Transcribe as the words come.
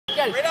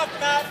Right off the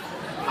bat.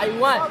 I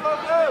won. Over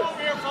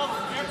here, folks.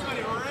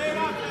 Everybody,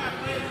 right off the bat,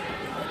 please.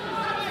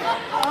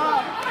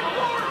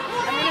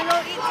 I'm gonna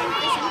go eat some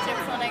fish and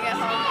chips when I get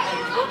home.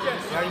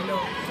 Lucas. You already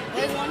know.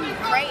 There's one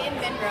right in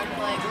Bend Road,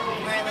 like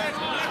right there.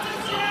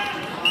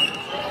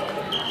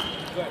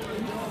 Good.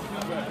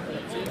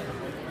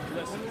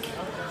 Listen.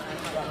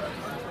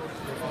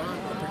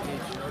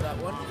 You know that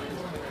one?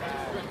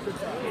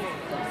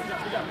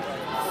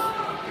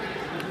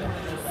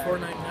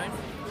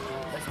 $4.99.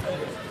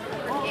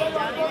 Okay, I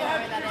don't even know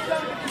where that is.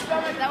 Is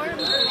that where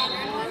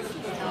Mandarin was?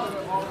 No.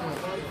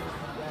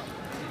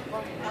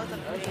 That was a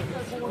pretty.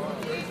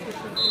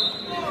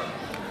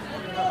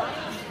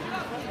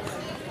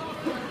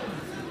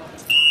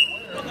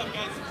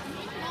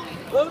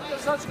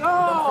 Lucas, let's go!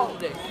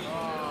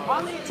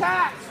 On the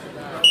attack!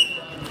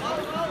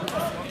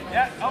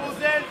 Yeah, elbows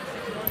in.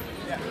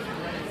 Yeah.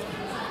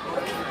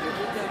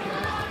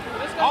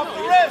 Off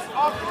the wrist,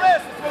 off the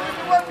wrist. That's what we've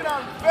been working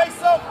on.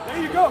 Face up. There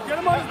you go, get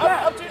him on his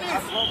back! Up to your knees.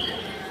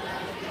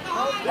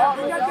 Yeah,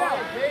 bring that down!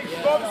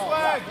 Go to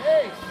swag.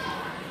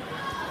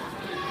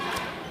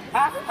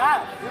 Half,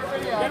 half!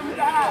 Get him with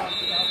the half!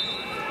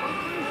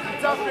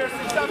 Sit up there,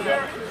 sit up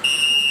there.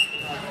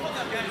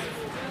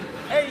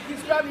 Hey, you keep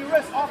grabbing your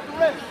wrist, off the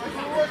wrist. That's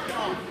what we're working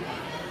on.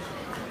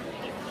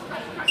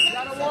 You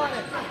gotta want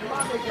it. Come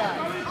on, big guy.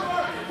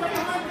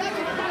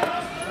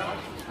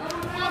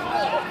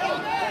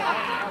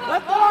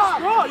 Let the leg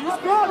scroll! You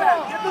scroll that!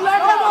 Get the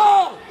leg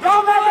out!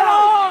 Double leg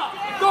out!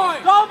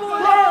 Going! Double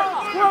leg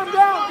out! Squirm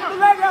down! Get the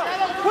leg out!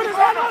 Put his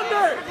head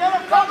under!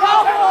 Double!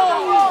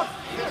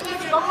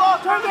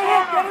 Turn the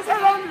hip! Get his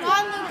head under! Come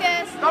on,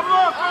 Lucas. Double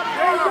up.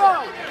 There you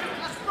go!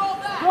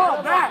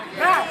 Go! Back!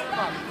 Back!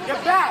 Get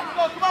back!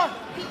 Come on.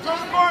 Turn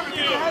the corner.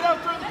 Get your head up,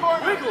 turn the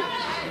corner.